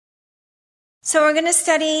So we're going to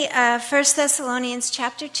study 1 Thessalonians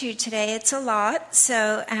chapter 2 today. It's a lot,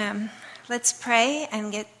 so let's pray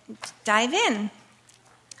and dive in.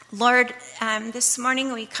 Lord, this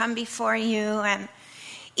morning we come before you, and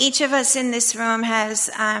each of us in this room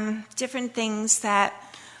has different things that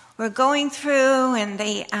we're going through,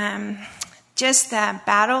 and just the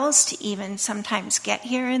battles to even sometimes get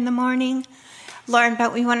here in the morning. Lord,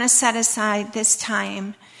 but we want to set aside this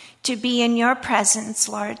time to be in your presence,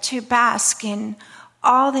 Lord, to bask in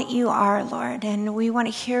all that you are, Lord. And we want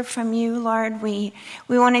to hear from you, Lord. We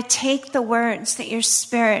want to take the words that your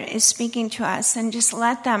Spirit is speaking to us and just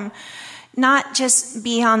let them not just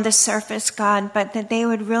be on the surface, God, but that they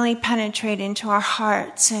would really penetrate into our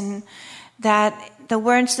hearts, and that the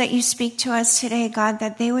words that you speak to us today, God,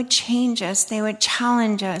 that they would change us, they would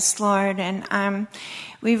challenge us, Lord. And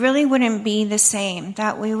we really wouldn't be the same,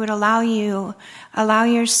 that we would allow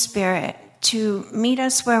your Spirit to meet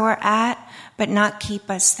us where we're at, but not keep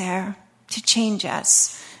us there, to change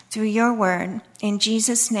us through your word. In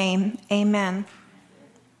Jesus' name, amen.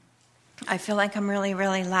 I feel like I'm really,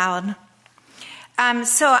 really loud. I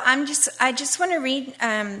just want to read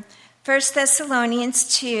 1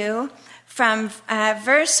 Thessalonians 2 from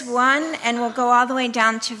verse 1, and we'll go all the way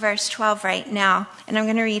down to verse 12 right now, and I'm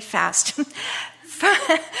going to read fast.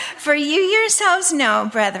 For you yourselves know,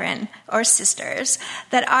 brethren or sisters,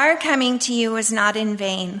 that our coming to you was not in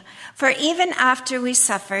vain. For even after we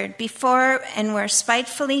suffered before and were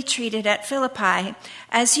spitefully treated at Philippi,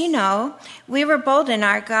 as you know, we were bold in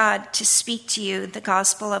our God to speak to you the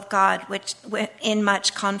gospel of God, which in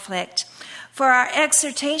much conflict. For our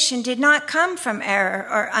exhortation did not come from error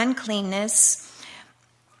or uncleanness,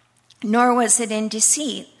 nor was it in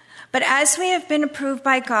deceit. But as we have been approved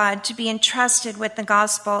by God to be entrusted with the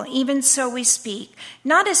gospel, even so we speak,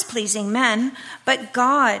 not as pleasing men, but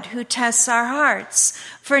God who tests our hearts.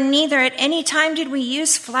 For neither at any time did we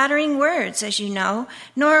use flattering words, as you know,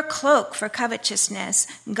 nor a cloak for covetousness.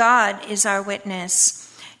 God is our witness.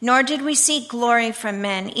 Nor did we seek glory from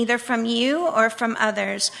men, either from you or from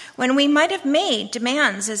others, when we might have made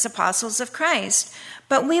demands as apostles of Christ.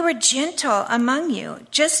 But we were gentle among you,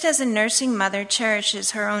 just as a nursing mother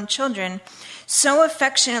cherishes her own children, so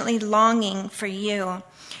affectionately longing for you.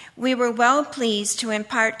 We were well pleased to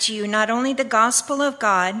impart to you not only the gospel of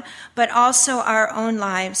God, but also our own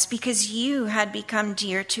lives, because you had become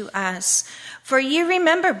dear to us. For you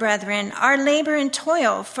remember, brethren, our labor and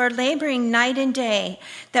toil, for laboring night and day,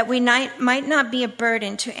 that we might not be a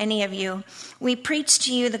burden to any of you. We preach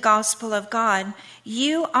to you the gospel of God.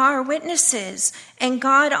 You are witnesses, and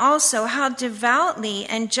God also, how devoutly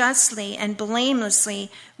and justly and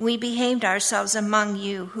blamelessly we behaved ourselves among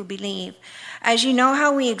you who believe. As you know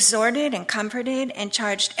how we exhorted and comforted and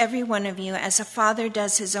charged every one of you as a father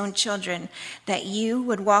does his own children, that you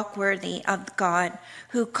would walk worthy of God,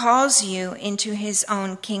 who calls you into his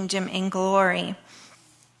own kingdom and glory.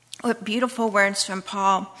 What beautiful words from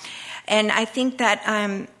Paul. And I think that,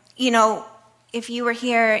 if you were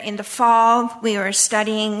here in the fall, we were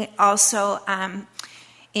studying also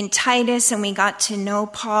in Titus, and we got to know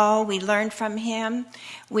Paul. We learned from him.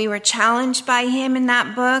 We were challenged by him in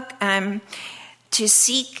that book to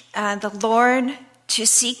seek the Lord, to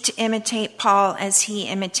seek to imitate Paul as he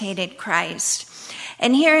imitated Christ.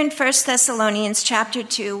 And here in 1 Thessalonians chapter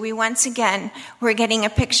 2, we're getting a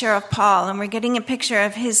picture of Paul, and we're getting a picture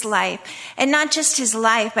of his life. And not just his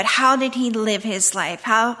life, but how did he live his life?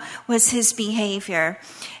 How was his behavior?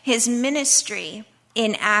 His ministry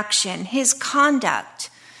in action, his conduct,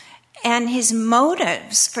 and his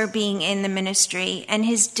motives for being in the ministry, and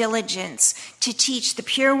his diligence to teach the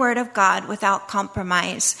pure word of God without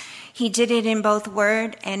compromise. He did it in both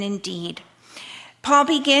word and in deed. Paul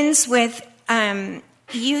begins with,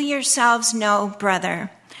 you yourselves know,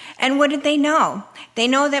 brother. And what did they know? They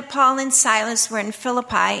know that Paul and Silas were in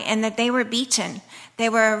Philippi and that they were beaten. They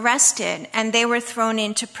were arrested and they were thrown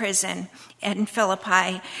into prison in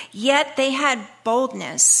Philippi. Yet they had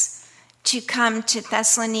boldness to come to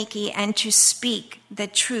Thessaloniki and to speak the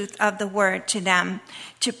truth of the word to them,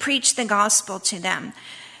 to preach the gospel to them.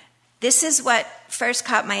 This is what first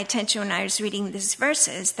caught my attention when I was reading these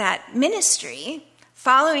verses, that ministry,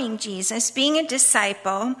 following Jesus, being a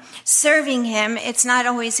disciple, serving him, it's not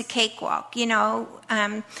always a cakewalk.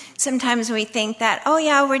 Sometimes we think that,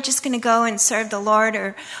 we're just going to go and serve the Lord,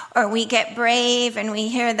 or we get brave and we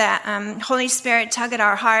hear the Holy Spirit tug at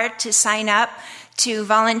our heart to sign up to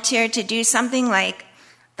volunteer to do something like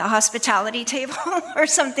the hospitality table or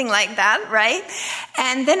something like that, right?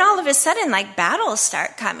 And then all of a sudden, battles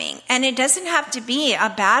start coming. And it doesn't have to be a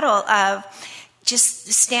battle of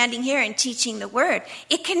just standing here and teaching the word.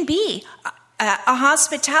 It can be a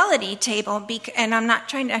hospitality table, and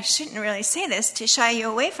I shouldn't really say this to shy you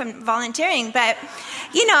away from volunteering, but,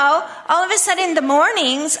 all of a sudden the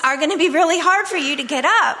mornings are going to be really hard for you to get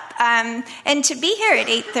up and to be here at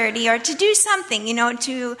 8:30 or to do something,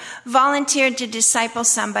 to volunteer to disciple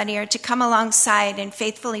somebody or to come alongside and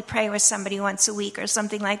faithfully pray with somebody once a week or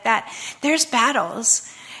something like that. There's battles.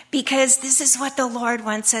 Because this is what the Lord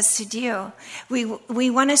wants us to do. We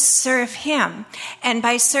want to serve him. And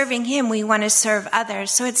by serving him, we want to serve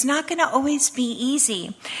others. So it's not going to always be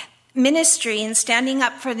easy. Ministry and standing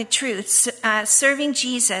up for the truth, serving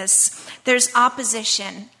Jesus, there's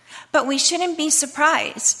opposition. But we shouldn't be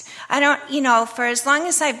surprised. For as long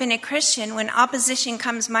as I've been a Christian, when opposition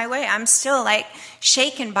comes my way, I'm still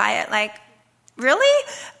shaken by it, really?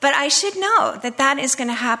 But I should know that is going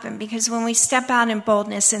to happen, because when we step out in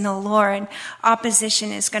boldness in the Lord,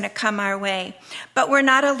 opposition is going to come our way. But we're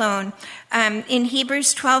not alone. In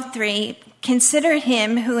Hebrews 12:3, consider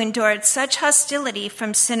him who endured such hostility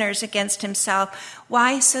from sinners against himself.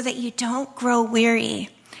 Why? So that you don't grow weary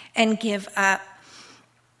and give up.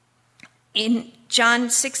 In John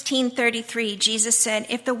 16:33, Jesus said,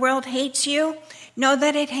 if the world hates you, know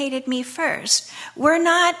that it hated me first. We're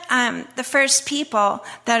not the first people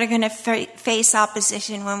that are going to face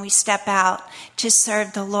opposition when we step out to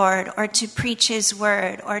serve the Lord or to preach his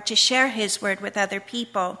word or to share his word with other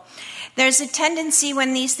people. There's a tendency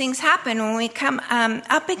when these things happen, when we come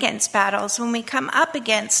up against battles, when we come up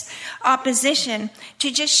against opposition,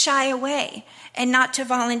 to just shy away and not to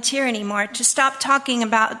volunteer anymore, to stop talking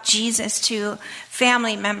about Jesus to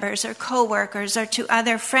family members or coworkers or to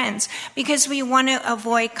other friends, because we want to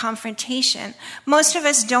avoid confrontation. Most of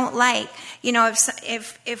us don't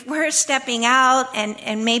if we're stepping out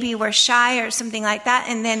and maybe we're shy or something like that,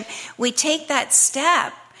 and then we take that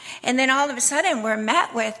step, and then all of a sudden we're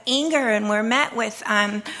met with anger and we're met with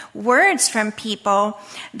words from people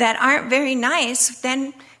that aren't very nice,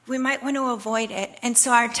 then we might want to avoid it. And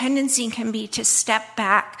so our tendency can be to step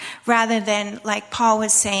back rather than, like Paul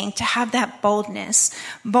was saying, to have that boldness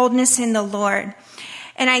in the Lord.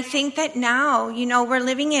 And I think that now, we're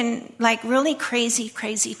living in really crazy,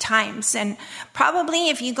 crazy times. And probably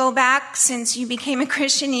if you go back since you became a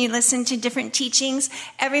Christian and you listen to different teachings,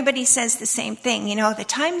 everybody says the same thing. The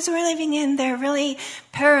times we're living in, they're really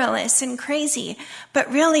perilous and crazy.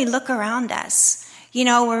 But really look around us.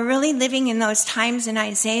 We're really living in those times in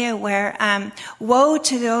Isaiah where woe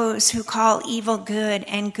to those who call evil good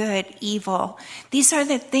and good evil. These are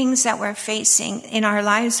the things that we're facing in our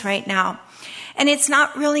lives right now. And it's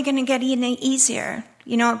not really going to get any easier.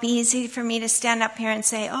 It'd be easy for me to stand up here and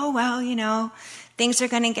say, oh, well, things are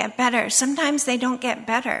going to get better. Sometimes they don't get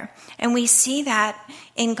better. And we see that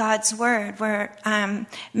in God's word, where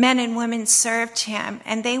men and women served him.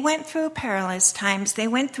 And they went through perilous times. They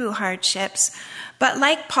went through hardships. But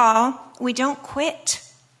like Paul, we don't quit.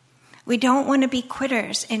 We don't want to be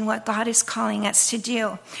quitters in what God is calling us to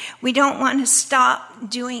do. We don't want to stop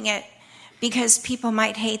doing it because people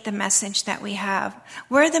might hate the message that we have.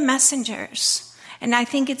 We're the messengers. And I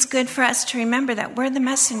think it's good for us to remember that we're the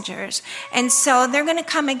messengers. And so they're going to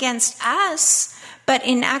come against us, but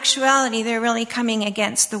in actuality, they're really coming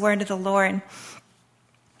against the word of the Lord.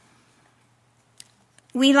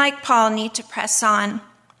 We, like Paul, need to press on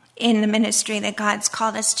in the ministry that God's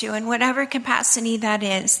called us to, in whatever capacity that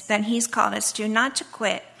is, that he's called us to, not to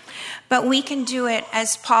quit. But we can do it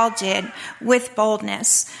as Paul did, with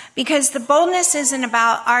boldness. Because the boldness isn't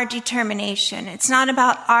about our determination. It's not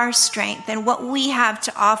about our strength and what we have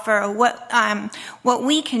to offer or what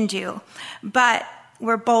we can do. But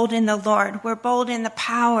we're bold in the Lord. We're bold in the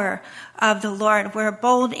power of the Lord. We're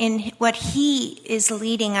bold in what he is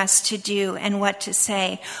leading us to do and what to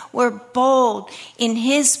say. We're bold in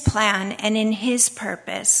his plan and in his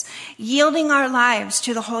purpose, yielding our lives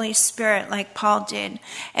to the Holy Spirit like Paul did.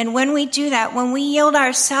 And when we do that, when we yield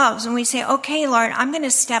ourselves and we say, okay, Lord, I'm going to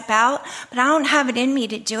step out, but I don't have it in me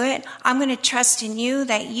to do it. I'm going to trust in you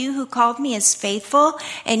that you who called me is faithful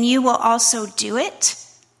and you will also do it.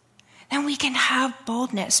 Then we can have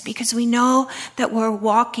boldness because we know that we're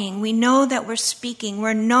walking. We know that we're speaking.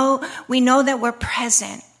 We know that we're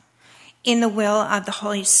present in the will of the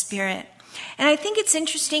Holy Spirit. And I think it's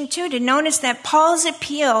interesting, too, to notice that Paul's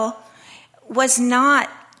appeal was not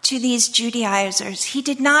to these Judaizers. He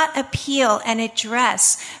did not appeal and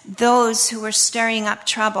address those who were stirring up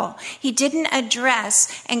trouble. He didn't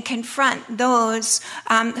address and confront those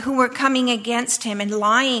who were coming against him and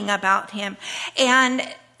lying about him. And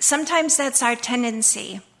sometimes that's our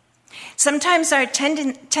tendency. Sometimes our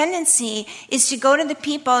tendency is to go to the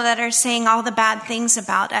people that are saying all the bad things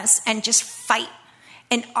about us and just fight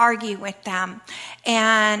and argue with them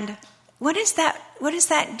and what does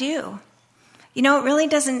that do? You know, it really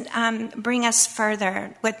doesn't bring us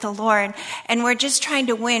further with the Lord. And we're just trying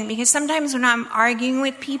to win, because sometimes when I'm arguing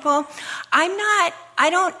with people, I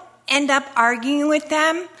don't end up arguing with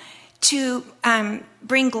them to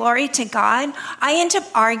bring glory to God. I end up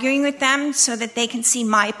arguing with them so that they can see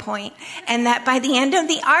my point, and that by the end of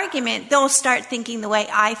the argument, they'll start thinking the way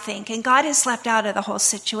I think, and God is left out of the whole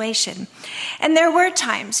situation. And there were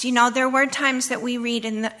times that we read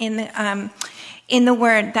in the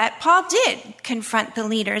Word that Paul did confront the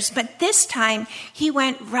leaders, but this time he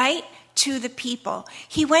went right to the people.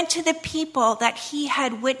 He went to the people that he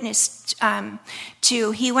had witnessed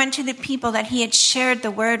to. He went to the people that he had shared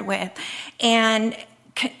the Word with and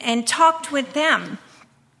talked with them.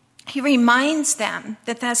 He reminds them,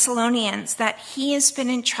 the Thessalonians, that he has been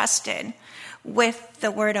entrusted with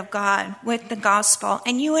the Word of God, with the gospel.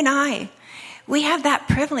 And you and I, we have that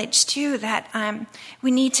privilege too that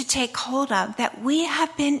we need to take hold of, that we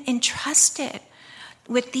have been entrusted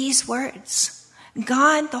with these words.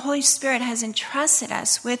 God, the Holy Spirit, has entrusted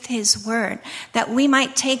us with his word, that we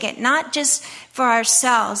might take it, not just for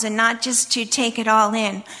ourselves and not just to take it all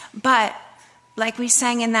in, but like we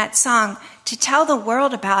sang in that song, to tell the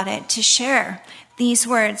world about it, to share these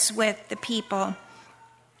words with the people.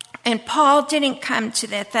 And Paul didn't come to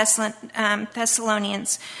the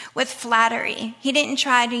Thessalonians with flattery. He didn't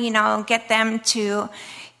try to, get them to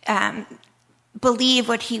believe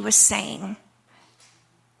what he was saying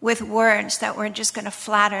with words that were just going to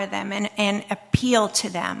flatter them and appeal to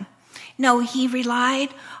them. No, he relied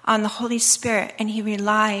on the Holy Spirit, and he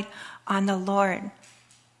relied on the Lord.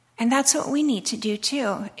 And that's what we need to do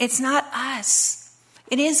too. It's not us.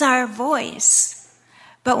 It is our voice.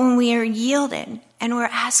 But when we are yielded and we're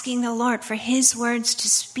asking the Lord for his words to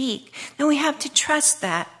speak, then we have to trust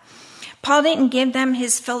that. Paul didn't give them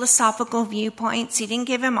his philosophical viewpoints. He didn't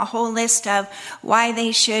give them a whole list of why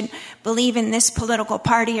they should believe in this political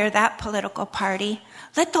party or that political party.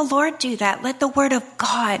 Let the Lord do that. Let the Word of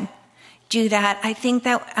God do that. I think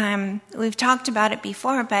that we've talked about it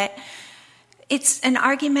before, but it's an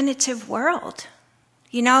argumentative world.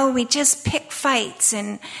 We just pick fights,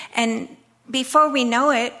 and before we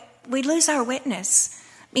know it, we lose our witness.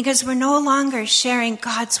 Because we're no longer sharing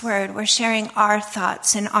God's word. We're sharing our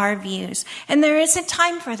thoughts and our views. And there is a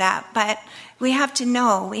time for that, but we have to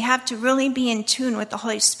know. We have to really be in tune with the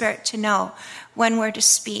Holy Spirit to know when we're to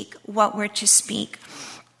speak, what we're to speak.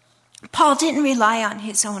 Paul didn't rely on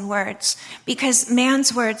his own words, because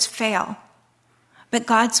man's words fail, but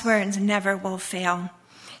God's words never will fail.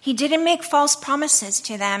 He didn't make false promises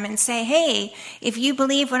to them and say, hey, if you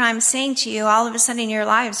believe what I'm saying to you, all of a sudden your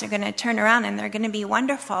lives are going to turn around and they're going to be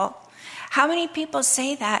wonderful. How many people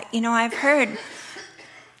say that? I've heard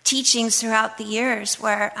teachings throughout the years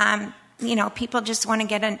where, people just want to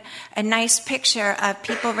get a nice picture of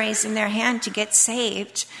people raising their hand to get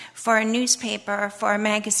saved for a newspaper or for a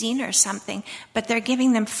magazine or something, but they're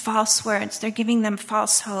giving them false words. They're giving them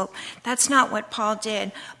false hope. That's not what Paul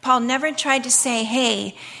did. Paul never tried to say,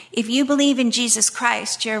 hey, if you believe in Jesus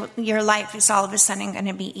Christ, your life is all of a sudden going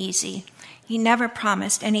to be easy. He never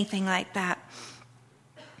promised anything like that.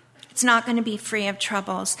 It's not going to be free of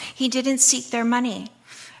troubles. He didn't seek their money.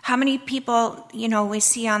 How many people, we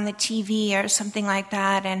see on the TV or something like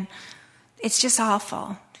that, and it's just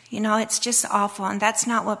awful. It's just awful, and that's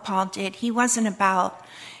not what Paul did. He wasn't about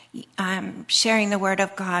sharing the word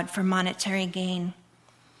of God for monetary gain.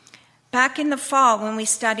 Back in the fall, when we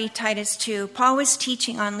studied Titus 2, Paul was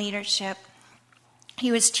teaching on leadership.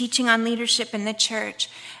 He was teaching on leadership in the church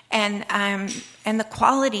and the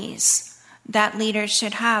qualities that leaders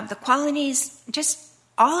should have. The qualities just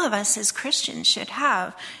all of us as Christians should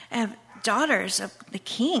have, daughters of the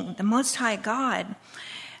King, the Most High God,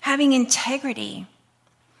 having integrity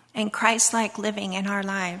and Christ-like living in our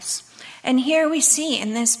lives. And here we see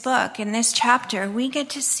in this book, in this chapter, we get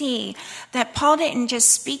to see that Paul didn't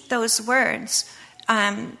just speak those words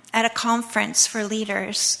at a conference for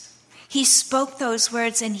leaders. He spoke those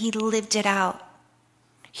words and he lived it out.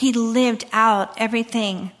 He lived out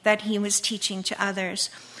everything that he was teaching to others.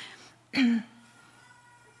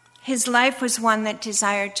 His life was one that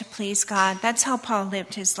desired to please God. That's how Paul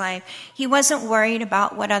lived his life. He wasn't worried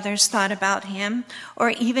about what others thought about him,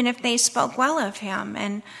 or even if they spoke well of him.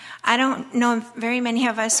 And I don't know very many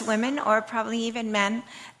of us women, or probably even men,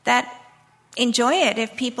 that enjoy it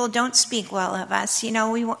if people don't speak well of us.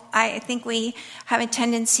 I think we have a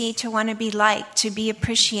tendency to want to be liked, to be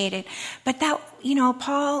appreciated. But that,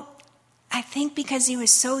 Paul, I think because he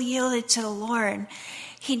was so yielded to the Lord,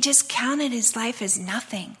 he just counted his life as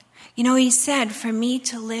nothing. He said, for me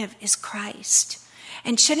to live is Christ.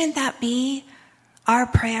 And shouldn't that be our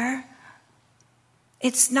prayer?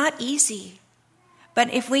 It's not easy.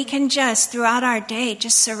 But if we can just, throughout our day,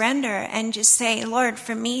 just surrender and just say, Lord,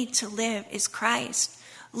 for me to live is Christ.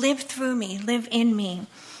 Live through me, live in me.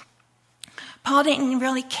 Paul didn't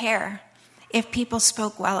really care if people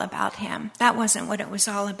spoke well about him. That wasn't what it was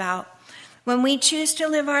all about. When we choose to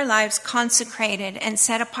live our lives consecrated and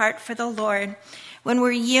set apart for the Lord, when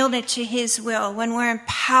we're yielded to his will, when we're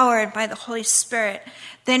empowered by the Holy Spirit,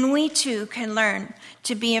 then we too can learn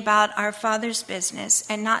to be about our Father's business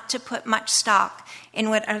and not to put much stock in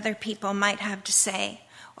what other people might have to say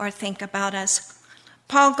or think about us.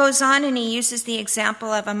 Paul goes on and he uses the example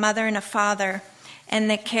of a mother and a father and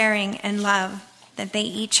the caring and love that they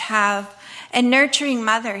each have. A nurturing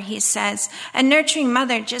mother, he says, a nurturing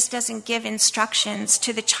mother just doesn't give instructions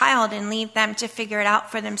to the child and leave them to figure it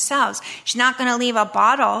out for themselves. She's not going to leave a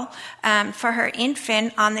bottle for her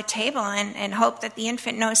infant on the table and hope that the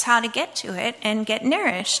infant knows how to get to it and get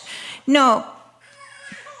nourished. No,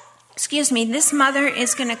 this mother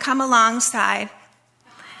is going to come alongside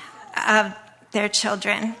of their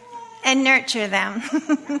children and nurture them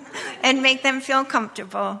and make them feel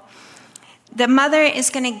comfortable. The mother is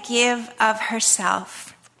going to give of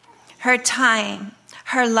herself, her time,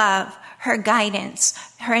 her love, her guidance,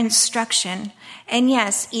 her instruction, and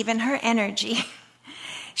yes, even her energy.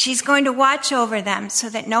 She's going to watch over them so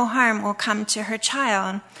that no harm will come to her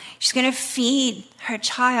child. She's going to feed her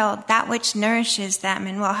child that which nourishes them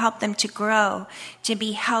and will help them to grow, to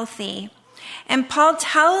be healthy. And Paul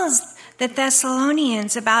tells the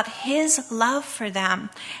Thessalonians about his love for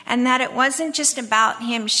them, and that it wasn't just about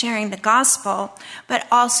him sharing the gospel, but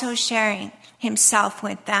also sharing himself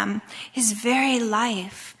with them. His very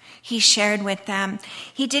life he shared with them.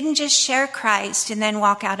 He didn't just share Christ and then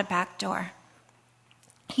walk out a back door.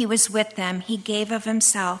 He was with them. He gave of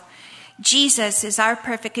himself. Jesus is our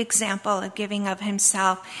perfect example of giving of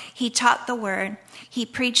himself. He taught the word. He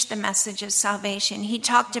preached the message of salvation. He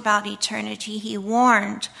talked about eternity. He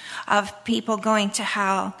warned of people going to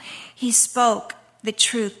hell. He spoke the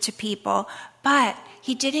truth to people, but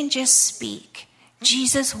he didn't just speak.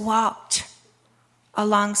 Jesus walked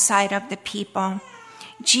alongside of the people.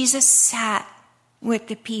 Jesus sat with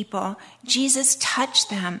the people. Jesus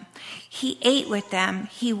touched them. He ate with them.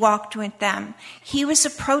 He walked with them. He was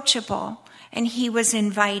approachable and he was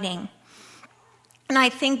inviting. And I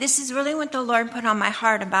think this is really what the Lord put on my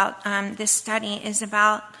heart about this study, is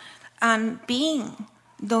about being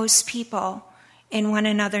those people in one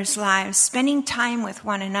another's lives, spending time with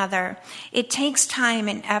one another. It takes time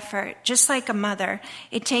and effort, just like a mother.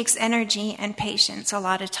 It takes energy and patience a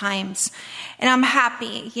lot of times. And I'm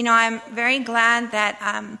happy. I'm very glad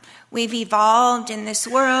that we've evolved in this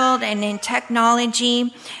world and in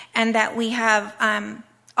technology, and that we have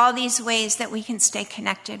all these ways that we can stay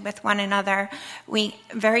connected with one another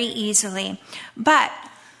very easily. But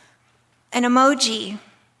an emoji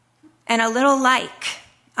and a little like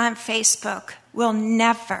on Facebook will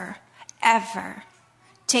never, ever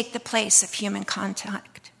take the place of human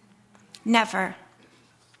contact. Never.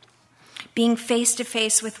 Being face to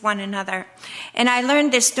face with one another. And I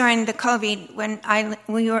learned this during the COVID when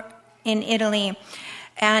we were in Italy.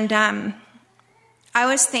 And I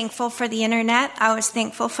was thankful for the internet. I was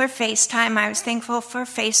thankful for FaceTime. I was thankful for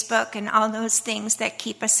Facebook and all those things that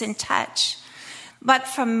keep us in touch. But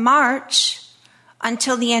from March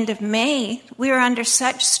until the end of May, we were under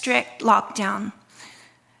such strict lockdown.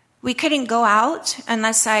 We couldn't go out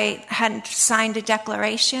unless I hadn't signed a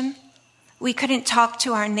declaration. We couldn't talk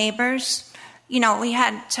to our neighbors. We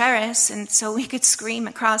had terrace, and so we could scream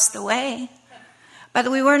across the way.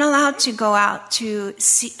 But we weren't allowed to go out to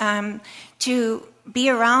be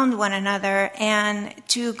around one another and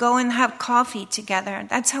to go and have coffee together.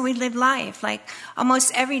 That's how we lived life. Like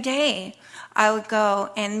almost every day, I would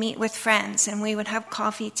go and meet with friends and we would have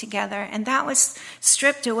coffee together. And that was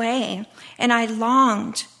stripped away. And I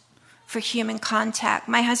longed for human contact.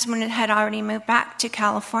 My husband had already moved back to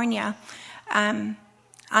California on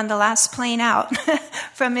the last plane out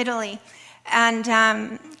from Italy.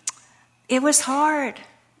 And it was hard.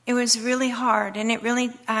 It was really hard. And it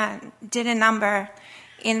really did a number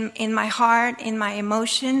in my heart, in my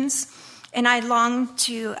emotions. And I longed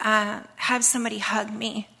to have somebody hug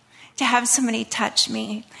me, to have somebody touch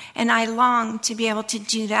me. And I longed to be able to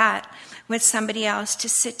do that with somebody else, to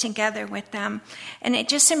sit together with them. And it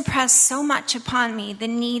just impressed so much upon me, the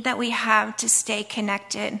need that we have to stay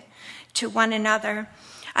connected to one another.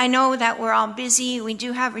 I know that we're all busy. We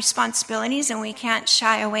do have responsibilities and we can't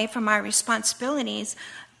shy away from our responsibilities.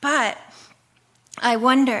 But I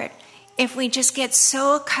wondered if we just get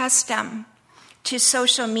so accustomed to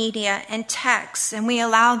social media and text and we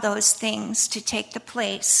allow those things to take the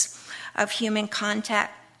place of human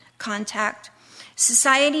contact.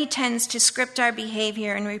 Society tends to script our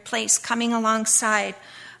behavior and replace coming alongside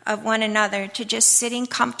of one another to just sitting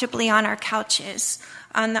comfortably on our couches,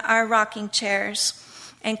 on our rocking chairs,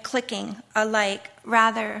 and clicking a like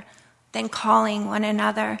rather than calling one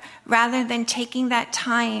another, rather than taking that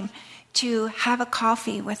time to have a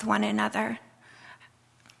coffee with one another.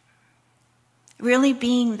 Really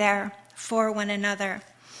being there for one another.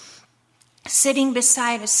 Sitting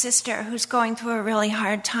beside a sister who's going through a really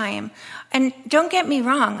hard time. And don't get me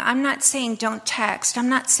wrong, I'm not saying don't text. I'm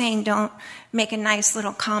not saying don't make a nice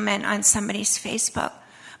little comment on somebody's Facebook.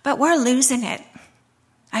 But we're losing it,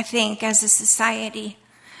 I think, as a society.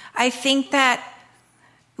 I think that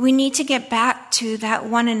we need to get back to that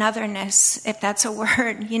one anotherness, if that's a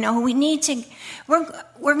word.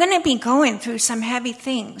 We're going to be going through some heavy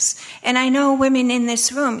things. And I know women in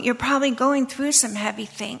this room, you're probably going through some heavy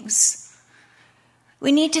things.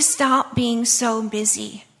 We need to stop being so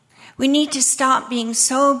busy. We need to stop being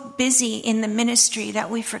so busy in the ministry that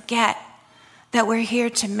we forget that we're here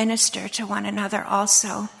to minister to one another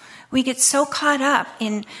also. We get so caught up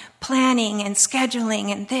in planning and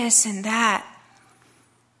scheduling and this and that.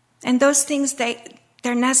 And those things,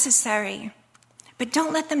 they're necessary. But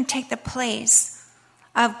don't let them take the place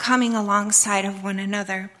of coming alongside of one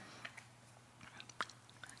another.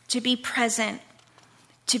 To be present,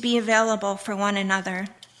 to be available for one another.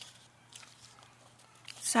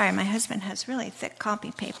 Sorry, my husband has really thick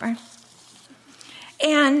copy paper.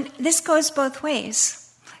 And this goes both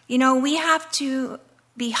ways. We have to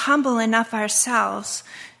be humble enough ourselves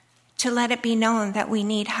to let it be known that we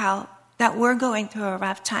need help, that we're going through a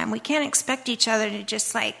rough time. We can't expect each other to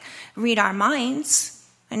just read our minds.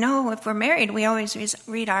 I know if we're married, we always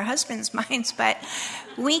read our husband's minds, but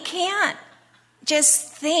we can't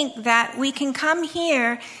just think that we can come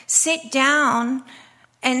here, sit down,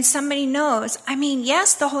 and somebody knows.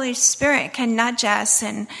 Yes, the Holy Spirit can nudge us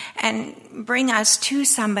and bring us to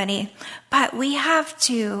somebody, but we have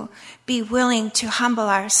to be willing to humble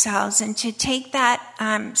ourselves and to take that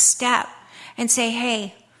step and say,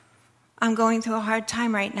 hey, I'm going through a hard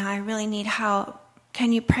time right now. I really need help.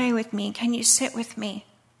 Can you pray with me? Can you sit with me?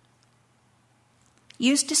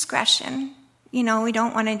 Use discretion. We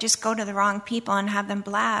don't want to just go to the wrong people and have them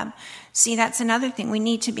blab. See, that's another thing. We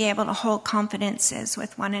need to be able to hold confidences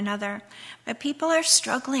with one another. But people are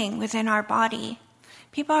struggling within our body.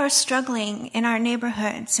 People are struggling in our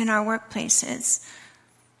neighborhoods, in our workplaces.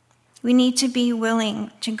 We need to be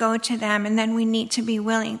willing to go to them, and then we need to be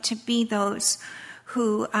willing to be those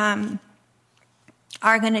who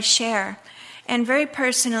are going to share. And very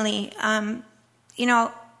personally,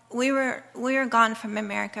 we were gone from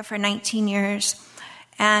America for 19 years,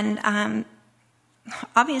 and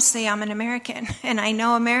obviously I'm an American, and I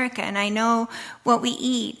know America, and I know what we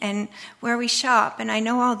eat and where we shop, and I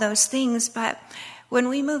know all those things. But when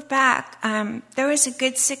we moved back, there was a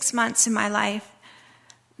good 6 months in my life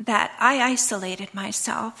that I isolated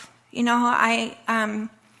myself. I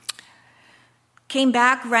came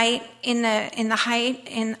back right in the height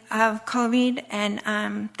of COVID,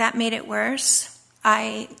 and that made it worse.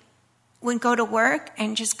 I would go to work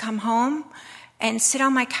and just come home and sit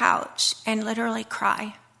on my couch and literally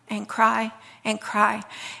cry and cry and cry.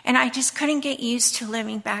 And I just couldn't get used to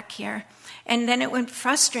living back here. And then it would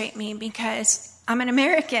frustrate me because I'm an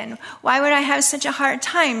American. Why would I have such a hard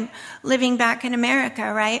time living back in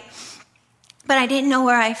America, right? But I didn't know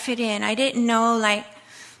where I fit in. I didn't know,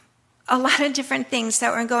 a lot of different things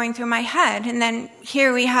that were going through my head. And then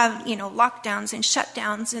here we have, lockdowns and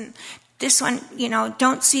shutdowns, and this one,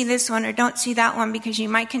 don't see this one or don't see that one because you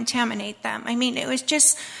might contaminate them. It was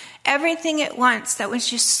just everything at once that was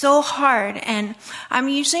just so hard. And I'm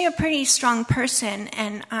usually a pretty strong person,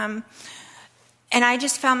 and I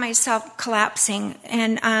just found myself collapsing.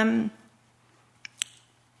 And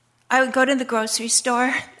I would go to the grocery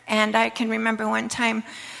store, and I can remember one time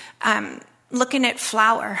looking at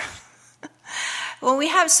flour. Well, we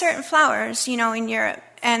have certain flours, in Europe,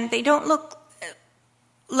 and they don't look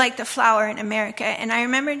like the flour in America. And I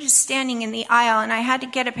remember just standing in the aisle, and I had to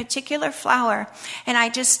get a particular flour, and I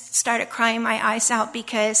just started crying my eyes out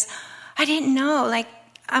because I didn't know.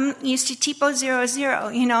 I'm used to Tipo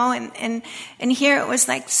 00, and here it was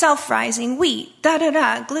self-rising wheat,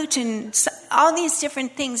 gluten, all these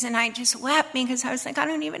different things. And I just wept because I was I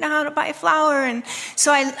don't even know how to buy flour. And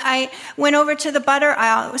so I went over to the butter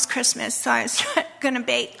aisle. It was Christmas, so I was going to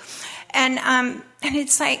bake. And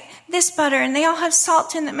it's this butter, and they all have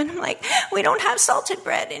salt in them. And I'm we don't have salted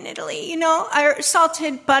bread in Italy, or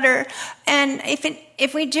salted butter. And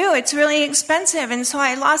if we do, it's really expensive. And so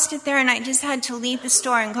I lost it there, and I just had to leave the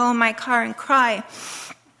store and go in my car and cry.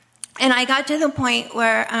 And I got to the point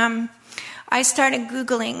where I started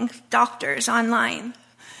Googling doctors online.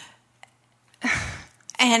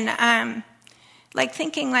 And like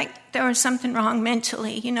thinking like there was something wrong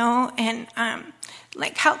mentally, you know, and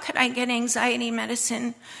like how could I get anxiety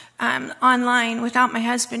medicine online without my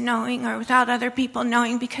husband knowing or without other people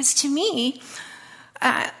knowing? Because to me,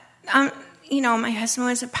 you know, my husband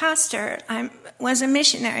was a pastor, I was a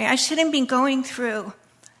missionary. I shouldn't be going through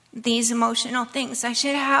these emotional things. I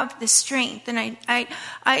should have the strength. And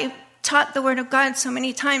I taught the Word of God so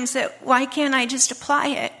many times that why can't I just apply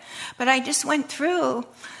it? But I just went through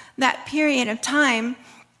that period of time,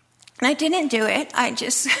 and I didn't do it. I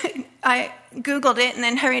just, I Googled it and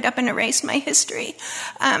then hurried up and erased my history.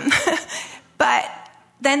 But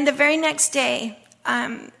then the very next day,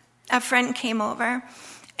 a friend came over,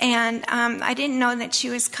 and I didn't know that she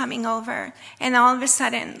was coming over. And all of a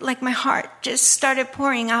sudden, like my heart just started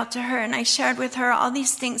pouring out to her, and I shared with her all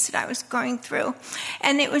these things that I was going through.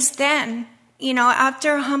 And it was then, you know,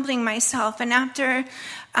 after humbling myself and after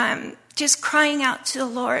just crying out to the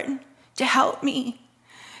Lord to help me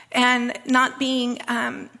and not being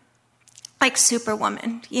like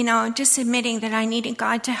Superwoman, you know, just admitting that I needed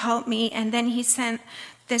God to help me. And then he sent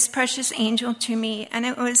this precious angel to me. And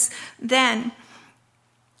it was then,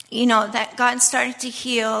 you know, that God started to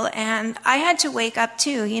heal, and I had to wake up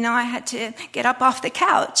too. You know, I had to get up off the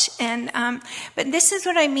couch. And but this is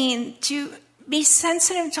what I mean, to be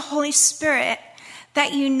sensitive to Holy Spirit,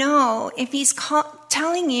 that you know if he's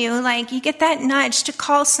telling you, like you get that nudge to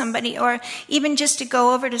call somebody or even just to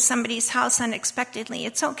go over to somebody's house unexpectedly,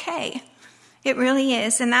 it's okay. It really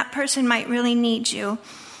is, and that person might really need you.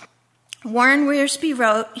 Warren Wiersbe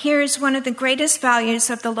wrote, "Here is one of the greatest values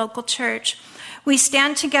of the local church. We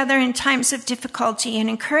stand together in times of difficulty and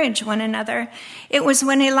encourage one another. It was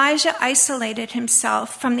when Elijah isolated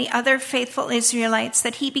himself from the other faithful Israelites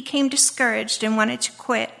that he became discouraged and wanted to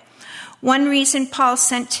quit. One reason Paul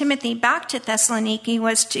sent Timothy back to Thessaloniki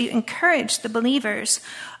was to encourage the believers.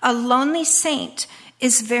 A lonely saint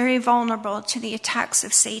is very vulnerable to the attacks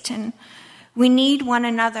of Satan. We need one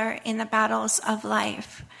another in the battles of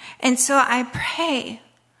life." And so I pray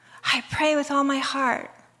with all my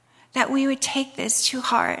heart that we would take this to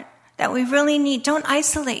heart, that we really need, don't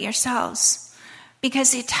isolate yourselves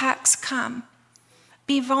because the attacks come.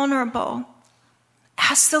 Be vulnerable.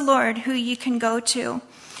 Ask the Lord who you can go to.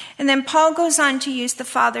 And then Paul goes on to use the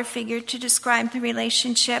father figure to describe the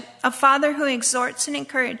relationship, a father who exhorts and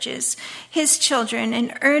encourages his children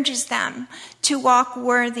and urges them to walk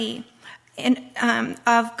worthy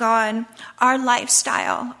of God. Our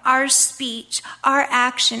lifestyle, our speech, our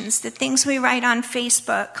actions, the things we write on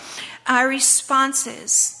Facebook, our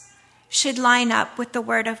responses should line up with the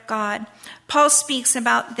Word of God. Paul speaks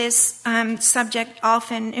about this subject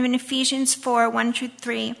often in Ephesians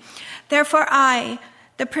 4:1-3. "Therefore I,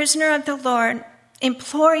 the prisoner of the Lord,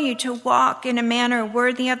 implore you to walk in a manner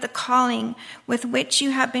worthy of the calling with which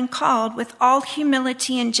you have been called, with all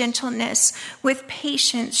humility and gentleness, with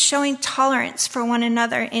patience, showing tolerance for one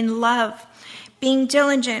another in love, being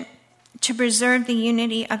diligent to preserve the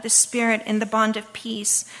unity of the Spirit in the bond of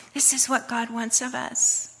peace." This is what God wants of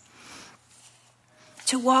us,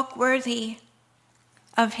 to walk worthy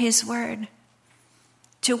of his word,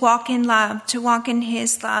 to walk in love, to walk in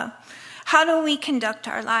his love. How do we conduct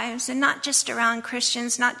our lives? And not just around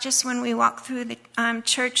Christians, not just when we walk through the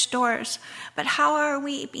church doors, but how are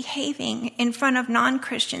we behaving in front of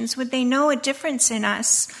non-Christians? Would they know a difference in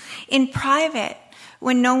us in private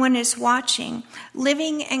when no one is watching?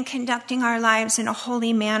 Living and conducting our lives in a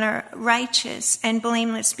holy manner, righteous and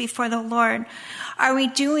blameless before the Lord. Are we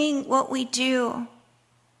doing what we do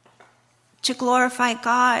to glorify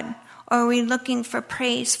God, or are we looking for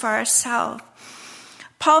praise for ourselves?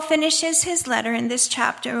 Paul finishes his letter in this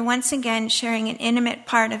chapter once again sharing an intimate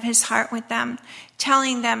part of his heart with them,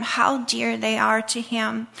 telling them how dear they are to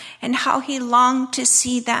him and how he longed to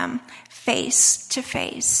see them face to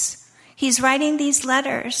face. He's writing these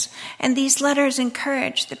letters, and these letters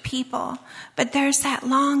encourage the people, but there's that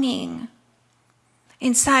longing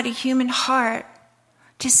inside a human heart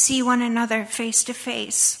to see one another face to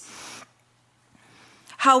face.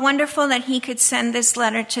 How wonderful that he could send this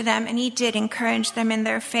letter to them, and he did encourage them in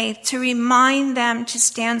their faith, to remind them to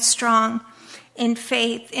stand strong in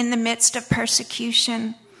faith in the midst of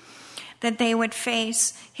persecution that they would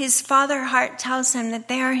face. His father heart tells him that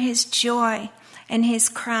they are his joy and his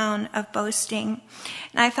crown of boasting.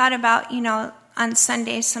 And I thought about, on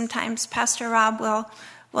Sundays sometimes Pastor Rob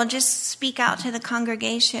will just speak out to the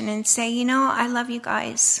congregation and say, I love you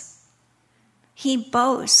guys. He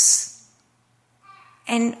boasts.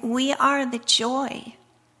 And we are the joy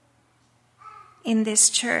in this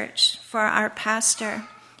church, for our pastor.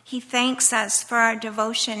 He thanks us for our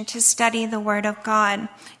devotion to study the Word of God,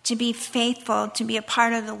 to be faithful, to be a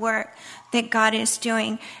part of the work that God is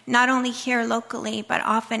doing, not only here locally, but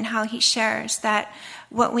often how he shares that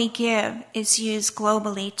what we give is used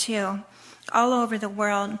globally too, all over the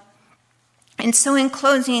world. And so in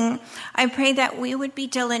closing, I pray that we would be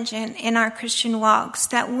diligent in our Christian walks,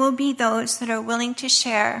 that we'll be those that are willing to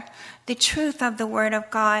share the truth of the Word of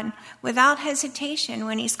God without hesitation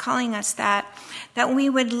when he's calling us that we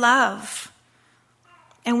would love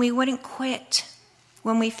and we wouldn't quit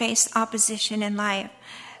when we face opposition in life,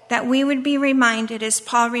 that we would be reminded, as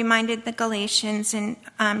Paul reminded the Galatians in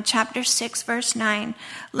chapter 6, verse 9,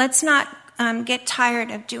 let's not get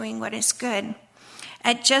tired of doing what is good.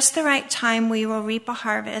 At just the right time, we will reap a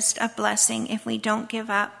harvest of blessing if we don't give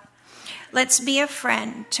up. Let's be a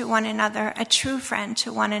friend to one another, a true friend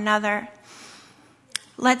to one another.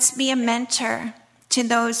 Let's be a mentor to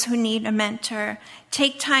those who need a mentor.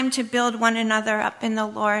 Take time to build one another up in the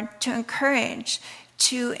Lord, to encourage,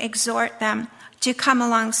 to exhort them, to come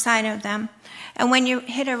alongside of them. And when you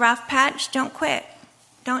hit a rough patch, don't quit.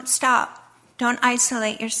 Don't stop. Don't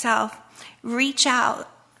isolate yourself. Reach out.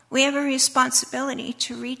 We have a responsibility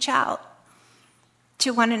to reach out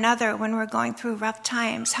to one another when we're going through rough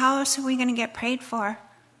times. How else are we going to get prayed for?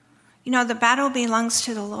 You know, the battle belongs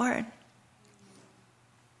to the Lord.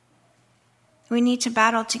 We need to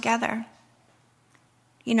battle together.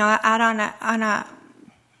 You know, out on a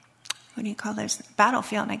what do you call this?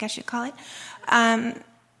 Battlefield, I guess you'd call it.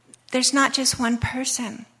 There's not just one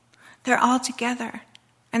person. They're all together,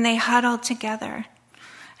 and they huddle together.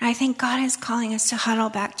 And I think God is calling us to huddle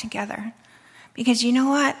back together. Because you know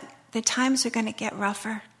what? The times are going to get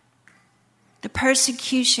rougher. The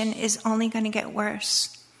persecution is only going to get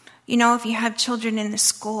worse. You know, if you have children in the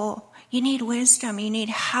school, you need wisdom, you need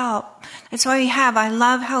help. That's why I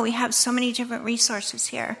love how we have so many different resources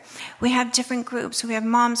here. We have different groups. We have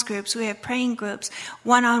moms groups. We have praying groups,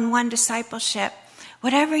 one-on-one discipleship.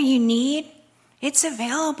 Whatever you need, it's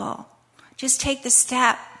available. Just take the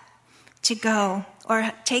step to go,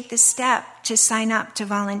 or take the step to sign up to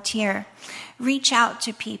volunteer. Reach out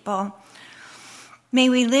to people. May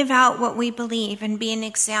we live out what we believe and be an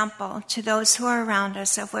example to those who are around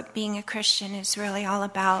us of what being a Christian is really all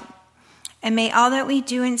about. And may all that we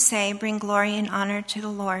do and say bring glory and honor to the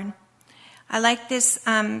Lord. I like this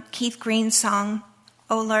Keith Green song,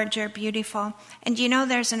 "Oh Lord, You're Beautiful." And you know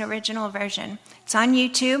there's an original version. It's on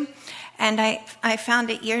YouTube, and I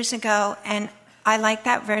found it years ago, and I like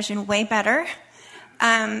that version way better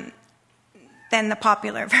than the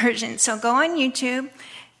popular version. So go on YouTube,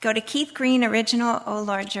 go to Keith Green original, "Oh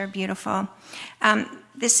Lord, You're Beautiful."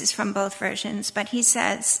 This is from both versions, but he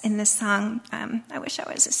says in this song, I wish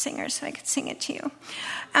I was a singer so I could sing it to you.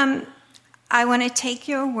 I want to take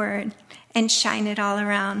your word and shine it all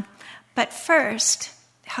around. But first,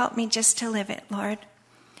 help me just to live it, Lord.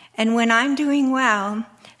 And when I'm doing well,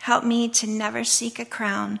 help me to never seek a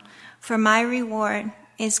crown, for my reward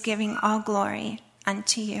is giving all glory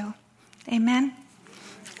unto you. Amen.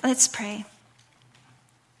 Let's pray.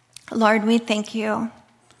 Lord, we thank you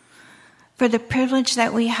for the privilege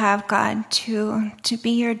that we have, God, to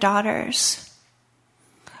be your daughters.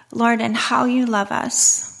 Lord, and how you love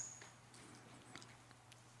us.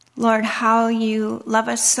 Lord, how you love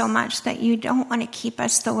us so much that you don't want to keep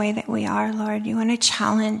us the way that we are, Lord. You want to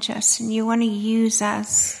challenge us, and you want to use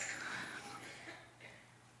us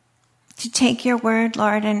to take your word,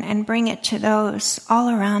 Lord, and bring it to those all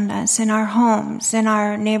around us, in our homes, in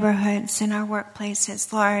our neighborhoods, in our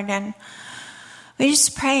workplaces, Lord. And we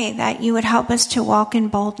just pray that you would help us to walk in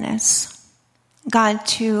boldness, God,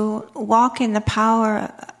 to walk in the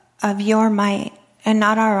power of your might and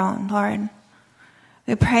not our own, Lord.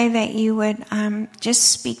 We pray that you would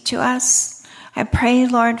just speak to us. I pray,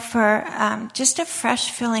 Lord, for just a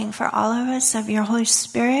fresh filling for all of us of your Holy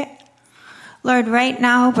Spirit. Lord, right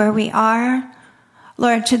now where we are,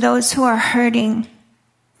 Lord, to those who are hurting,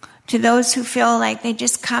 to those who feel like they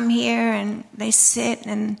just come here and they sit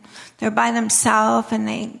and they're by themselves and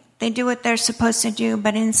they do what they're supposed to do,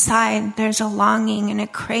 but inside there's a longing and a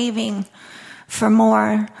craving for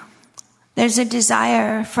more. There's a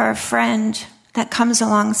desire for a friend that comes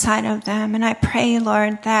alongside of them. And I pray,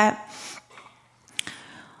 Lord, that,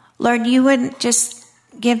 Lord, you would just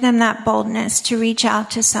give them that boldness to reach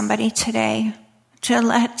out to somebody today, to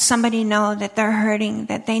let somebody know that they're hurting,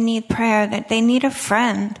 that they need prayer, that they need a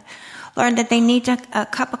friend, Lord, that they need a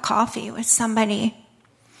cup of coffee with somebody.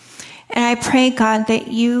 And I pray, God, that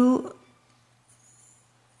you,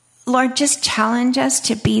 Lord, just challenge us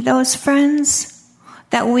to be those friends,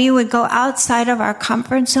 that we would go outside of our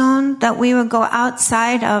comfort zone, that we would go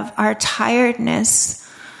outside of our tiredness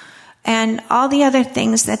and all the other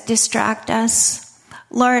things that distract us.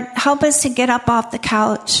 Lord, help us to get up off the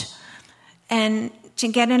couch and to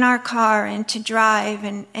get in our car and to drive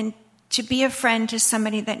and to be a friend to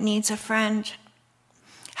somebody that needs a friend.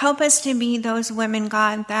 Help us to be those women,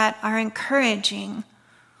 God, that are encouraging,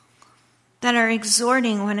 that are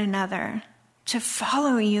exhorting one another to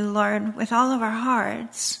follow you, Lord, with all of our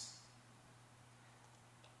hearts.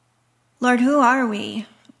 Lord, who are we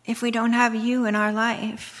if we don't have you in our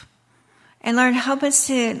life? And Lord, help us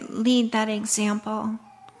to lead that example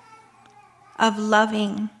of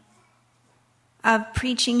loving, of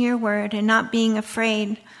preaching your word and not being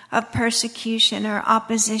afraid of persecution or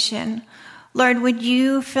opposition. Lord, would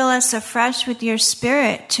you fill us afresh with your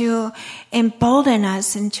Spirit to embolden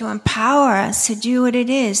us and to empower us to do what it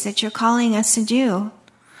is that you're calling us to do.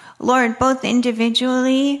 Lord, both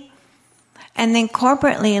individually and then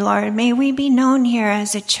corporately, Lord, may we be known here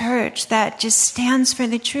as a church that just stands for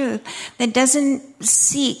the truth, that doesn't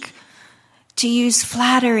seek to use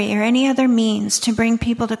flattery or any other means to bring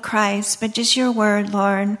people to Christ, but just your word,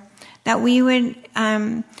 Lord, that we would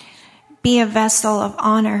be a vessel of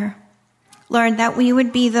honor. Lord, that we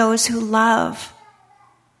would be those who love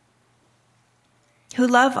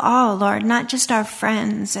all, Lord, not just our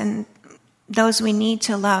friends and those we need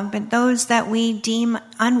to love, but those that we deem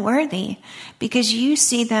unworthy, because you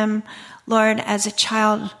see them, Lord, as a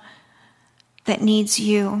child that needs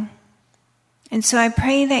you. And so I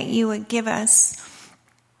pray that you would give us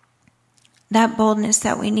that boldness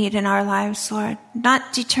that we need in our lives, Lord,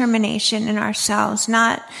 not determination in ourselves,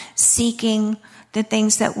 not seeking the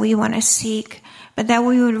things that we want to seek, but that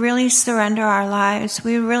we would really surrender our lives.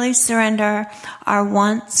 We would really surrender our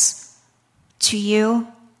wants to you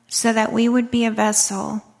so that we would be a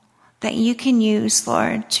vessel that you can use,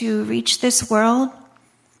 Lord, to reach this world,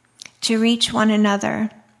 to reach one another.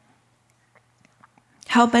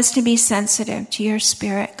 Help us to be sensitive to your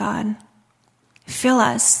Spirit, God. Fill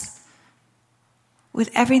us with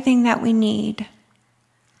everything that we need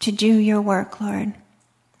to do your work, Lord.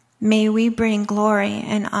 May we bring glory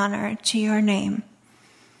and honor to your name.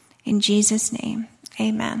 In Jesus' name,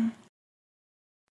 amen.